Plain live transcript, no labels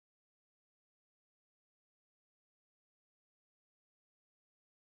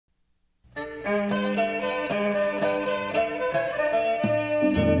The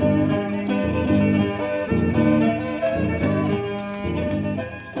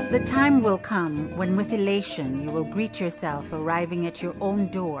time will come when with elation you will greet yourself arriving at your own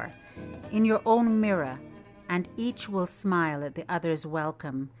door, in your own mirror, and each will smile at the other's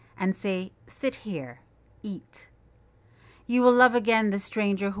welcome and say, "Sit here, eat." You will love again the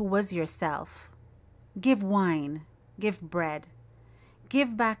stranger who was yourself. Give wine, give bread.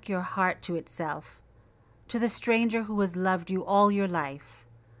 Give back your heart to itself, to the stranger who has loved you all your life,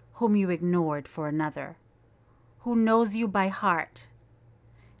 whom you ignored for another, who knows you by heart.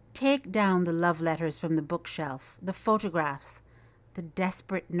 Take down the love letters from the bookshelf, the photographs, the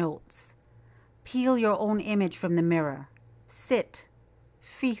desperate notes. Peel your own image from the mirror. Sit,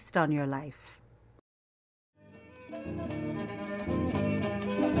 feast on your life.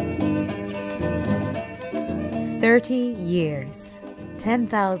 "30 years,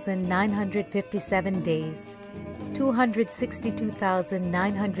 10,957 days,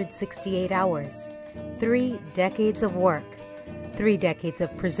 262,968 hours, 3 decades of work, 3 decades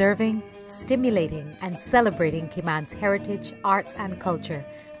of preserving, stimulating, and celebrating Cayman's heritage, arts, and culture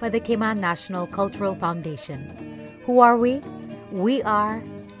by the Cayman National Cultural Foundation. Who are we? We are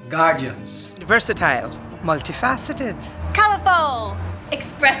guardians. Versatile. Multifaceted. Colorful.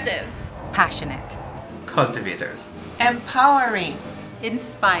 Expressive. Passionate. Cultivators. Empowering.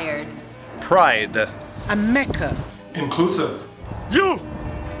 Inspired. Pride. A mecca. Inclusive. You!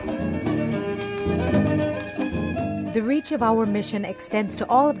 The reach of our mission extends to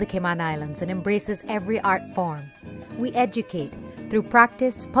all of the Cayman Islands and embraces every art form. We educate through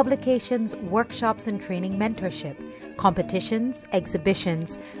practice, publications, workshops and training mentorship, competitions,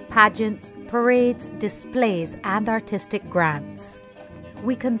 exhibitions, pageants, parades, displays, and artistic grants.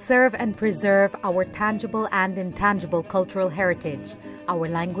 We conserve and preserve our tangible and intangible cultural heritage, our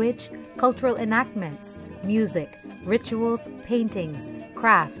language, cultural enactments, music, rituals, paintings,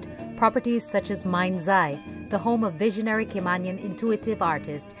 craft, properties such as Mind's Eye, the home of visionary Caymanian intuitive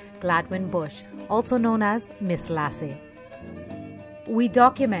artist Gladwin Bush, also known as Miss Lassie. We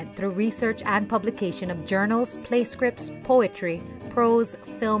document through research and publication of journals, play scripts, poetry, prose,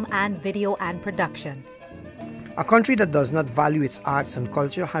 film and video and production. A country that does not value its arts and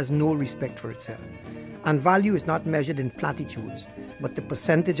culture has no respect for itself. And value is not measured in platitudes, but the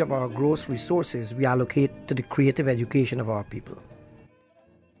percentage of our gross resources we allocate to the creative education of our people.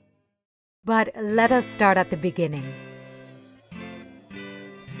 But let us start at the beginning.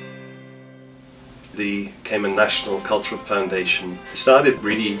 The Cayman National Cultural Foundation started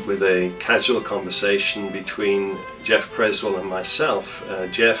really with a casual conversation between Jeff Creswell and myself.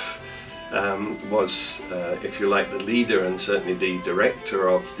 Jeff was, if you like, the leader and certainly the director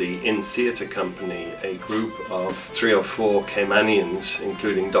of the In Theatre Company, a group of 3 or 4 Caymanians,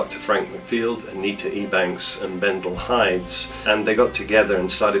 including Dr. Frank McField, Anita Ebanks and Bendel Hides, and they got together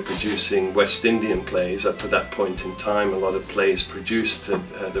and started producing West Indian plays. Up to that point in time, a lot of plays produced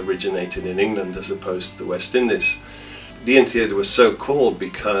had originated in England as opposed to the West Indies. The In Theatre was so called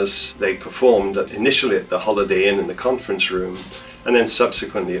because they performed initially at the Holiday Inn in the conference room, and then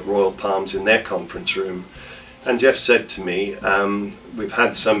subsequently at Royal Palms in their conference room. And Jeff said to me, we've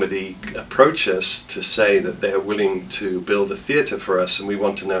had somebody approach us to say that they're willing to build a theatre for us and we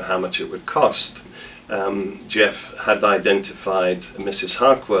want to know how much it would cost. Jeff had identified Mrs.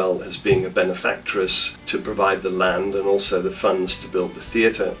 Harkwell as being a benefactress to provide the land and also the funds to build the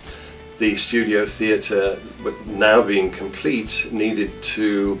theatre. The studio theatre, now being complete, needed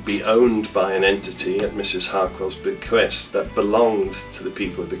to be owned by an entity at Mrs. Harkwell's bequest that belonged to the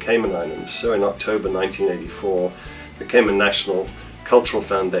people of the Cayman Islands. So in October 1984, the Cayman National Cultural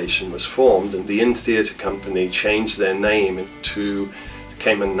Foundation was formed and the In Theatre Company changed their name to the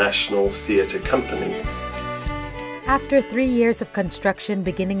Cayman National Theatre Company. After 3 years of construction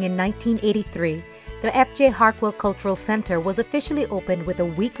beginning in 1983, the F.J. Harkwell Cultural Center was officially opened with a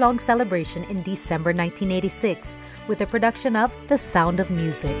week-long celebration in December 1986 with a production of The Sound of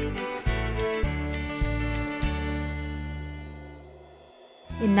Music.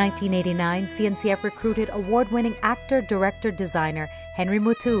 In 1989, CNCF recruited award-winning actor, director, designer Henry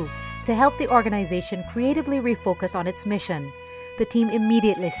Muttoo to help the organization creatively refocus on its mission. The team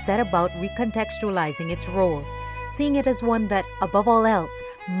immediately set about recontextualizing its role, seeing it as one that, above all else,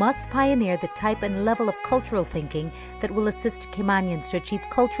 must pioneer the type and level of cultural thinking that will assist Caymanians to achieve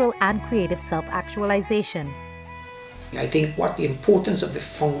cultural and creative self-actualization. I think what the importance of the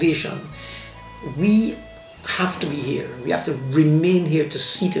foundation, we have to be here. We have to remain here to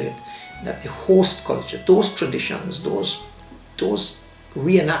see to it that the host culture, those traditions, those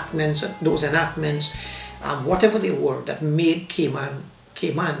reenactments, those enactments, whatever they were that made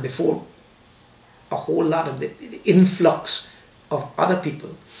Cayman before a whole lot of the influx of other people.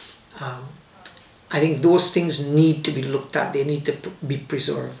 I think those things need to be looked at, they need to be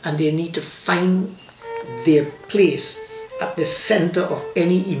preserved, and they need to find their place at the center of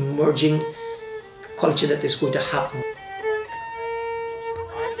any emerging culture that is going to happen.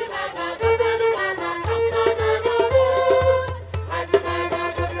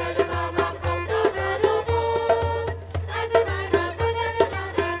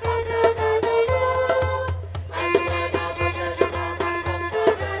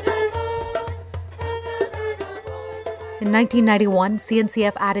 In 1991,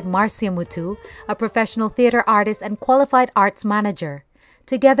 CNCF added Marcia Muttoo, a professional theatre artist and qualified arts manager.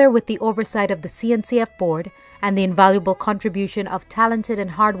 Together with the oversight of the CNCF board and the invaluable contribution of talented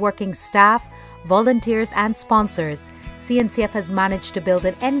and hardworking staff, volunteers and sponsors, CNCF has managed to build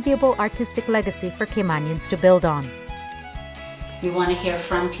an enviable artistic legacy for Caymanians to build on. We want to hear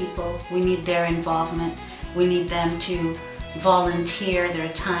from people. We need their involvement. We need them to volunteer their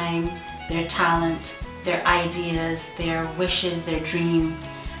time, their talent, their ideas, their wishes, their dreams.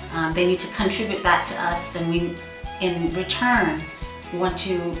 They need to contribute that to us, and we, in return, want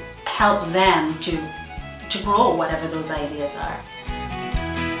to help them to grow whatever those ideas are.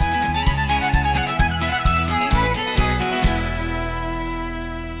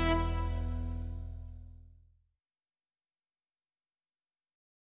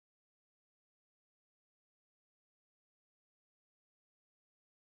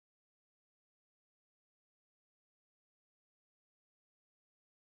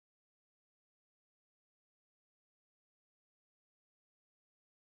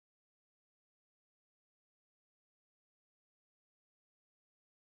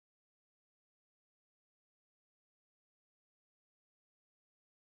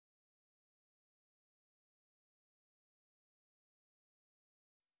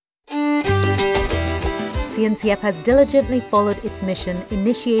 CNCF has diligently followed its mission,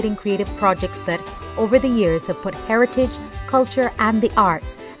 initiating creative projects that, over the years, have put heritage, culture, and the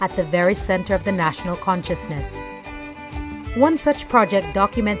arts at the very center of the national consciousness. One such project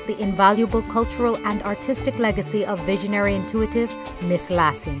documents the invaluable cultural and artistic legacy of visionary intuitive Miss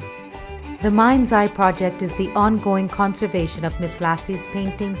Lassie. The Mind's Eye project is the ongoing conservation of Miss Lassie's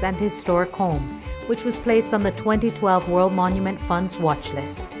paintings and historic home, which was placed on the 2012 World Monument Fund's watch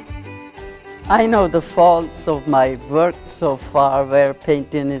list. I know the faults of my work so far where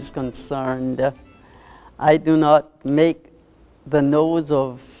painting is concerned. I do not make the nose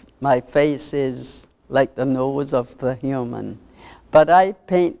of my faces like the nose of the human, but I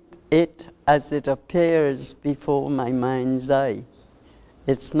paint it as it appears before my mind's eye.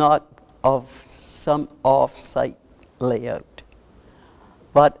 It's not of some off-site layout.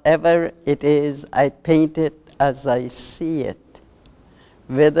 Whatever it is, I paint it as I see it,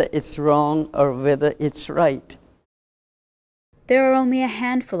 whether it's wrong or whether it's right. There are only a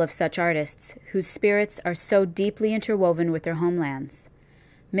handful of such artists whose spirits are so deeply interwoven with their homelands.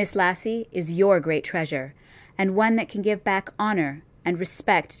 Miss Lassie is your great treasure, and one that can give back honor and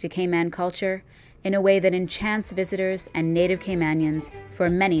respect to Cayman culture in a way that enchants visitors and native Caymanians for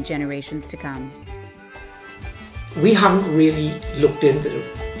many generations to come. We haven't really looked into the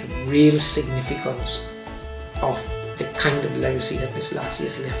real significance of the kind of legacy that Miss Lassie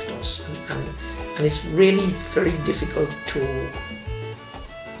has left us, and it's really very difficult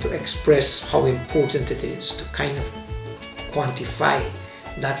to express how important it is to kind of quantify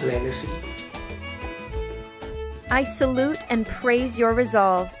that legacy. I salute and praise your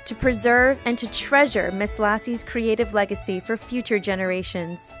resolve to preserve and to treasure Miss Lassie's creative legacy for future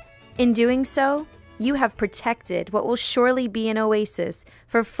generations. In doing so, you have protected what will surely be an oasis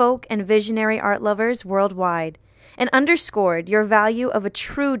for folk and visionary art lovers worldwide, and underscored your value of a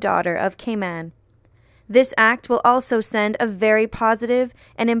true daughter of Cayman. This act will also send a very positive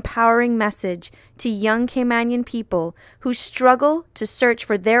and empowering message to young Caymanian people who struggle to search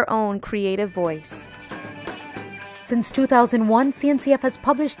for their own creative voice. Since 2001, CNCF has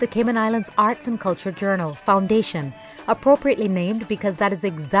published the Cayman Islands Arts and Culture Journal, Foundation, appropriately named because that is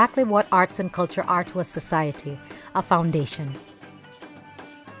exactly what arts and culture are to a society, a foundation.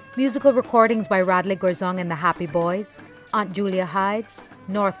 Musical recordings by Radley Gourzong and the Happy Boys, Aunt Julia Hides,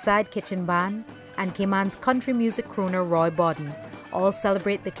 Northside Kitchen Band, and Cayman's country music crooner Roy Bodden all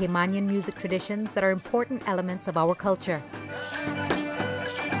celebrate the Caymanian music traditions that are important elements of our culture.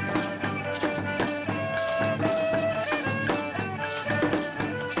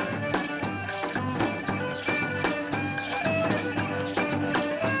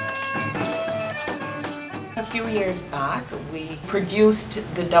 A few years back, we produced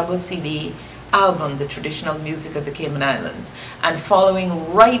the double CD album, The Traditional Music of the Cayman Islands. And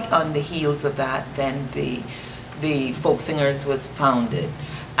following right on the heels of that, then the Folk Singers was founded.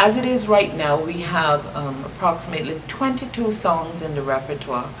 As it is right now, we have approximately 22 songs in the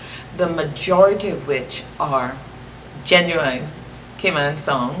repertoire, the majority of which are genuine Cayman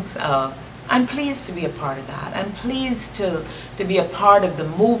songs. I'm pleased to be a part of that. I'm pleased to be a part of the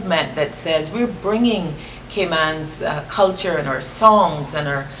movement that says we're bringing Cayman's culture and our songs and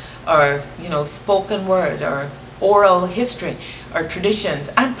our spoken word, our oral history, our traditions.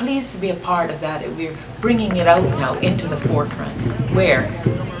 I'm pleased to be a part of that. We're bringing it out now into the forefront where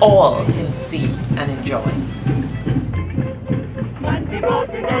all can see and enjoy.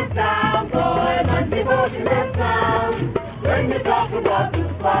 When you talk about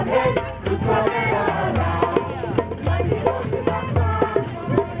loose one head around.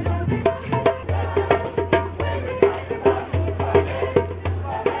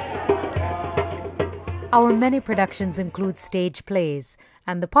 Our many productions include stage plays,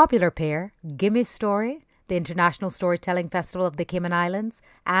 and the popular pair, Gimme Story, the International Storytelling Festival of the Cayman Islands,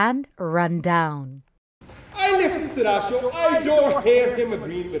 and Rundown. I listen to that show. I don't hear him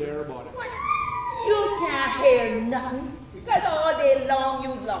agreeing with everybody. You can't hear nothing. Because all day long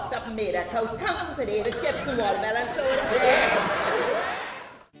you locked up and made that house come today, the chips and watermelon soda.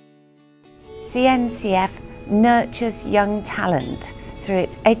 CNCF nurtures young talent through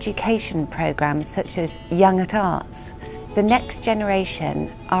its education programs such as Young at Arts. The next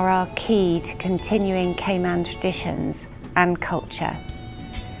generation are our key to continuing Cayman traditions and culture.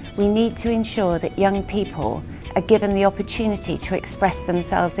 We need to ensure that young people are given the opportunity to express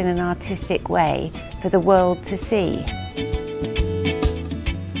themselves in an artistic way for the world to see.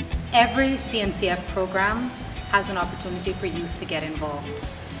 Every CNCF program has an opportunity for youth to get involved.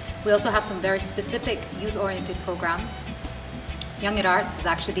 We also have some very specific youth-oriented programs. Young at Arts is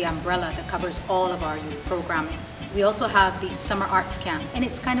actually the umbrella that covers all of our youth programming. We also have the Summer Arts Camp, and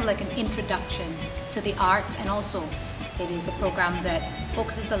it's kind of like an introduction to the arts, and also it is a program that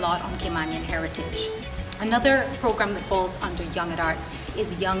focuses a lot on Caymanian heritage. Another program that falls under Young at Arts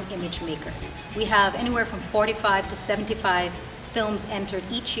is Young Image Makers. We have anywhere from 45 to 75 films entered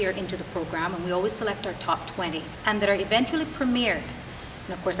each year into the program, and we always select our top 20, and that are eventually premiered.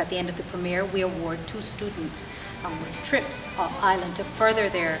 And of course, at the end of the premiere, we award 2 students with trips off island to further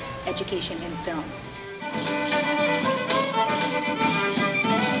their education in film.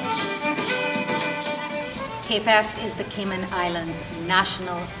 K-Fest is the Cayman Islands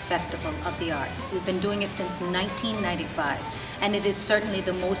National Festival of the Arts. We've been doing it since 1995, and it is certainly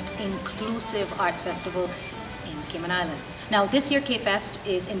the most inclusive arts festival in Cayman Islands. Now, this year K-Fest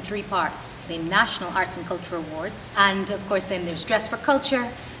is in 3 parts: the National Arts and Culture Awards, and of course then there's Dress for Culture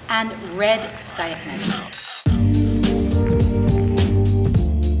and Red Sky at Night.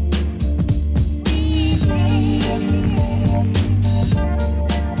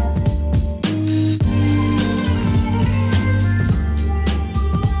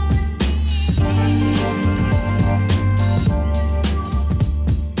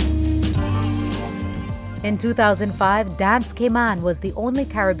 In 2005, Dance Cayman was the only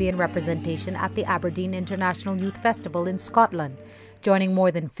Caribbean representation at the Aberdeen International Youth Festival in Scotland, joining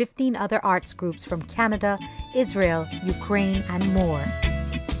more than 15 other arts groups from Canada, Israel, Ukraine, and more.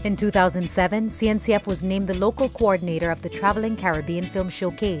 In 2007, CNCF was named the local coordinator of the Traveling Caribbean Film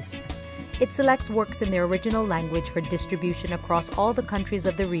Showcase. It selects works in their original language for distribution across all the countries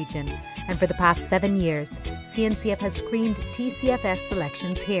of the region, and for the past 7 years, CNCF has screened TCFS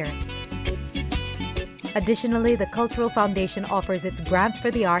selections here. Additionally, the Cultural Foundation offers its grants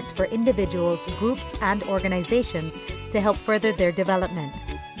for the arts for individuals, groups, and organizations to help further their development.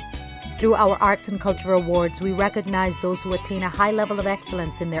 Through our Arts and Culture Awards, we recognize those who attain a high level of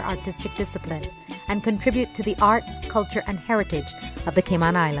excellence in their artistic discipline and contribute to the arts, culture, and heritage of the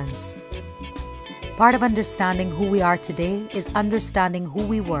Cayman Islands. Part of understanding who we are today is understanding who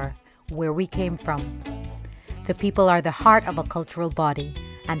we were, where we came from. The people are the heart of a cultural body,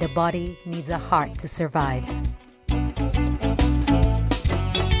 and a body needs a heart to survive.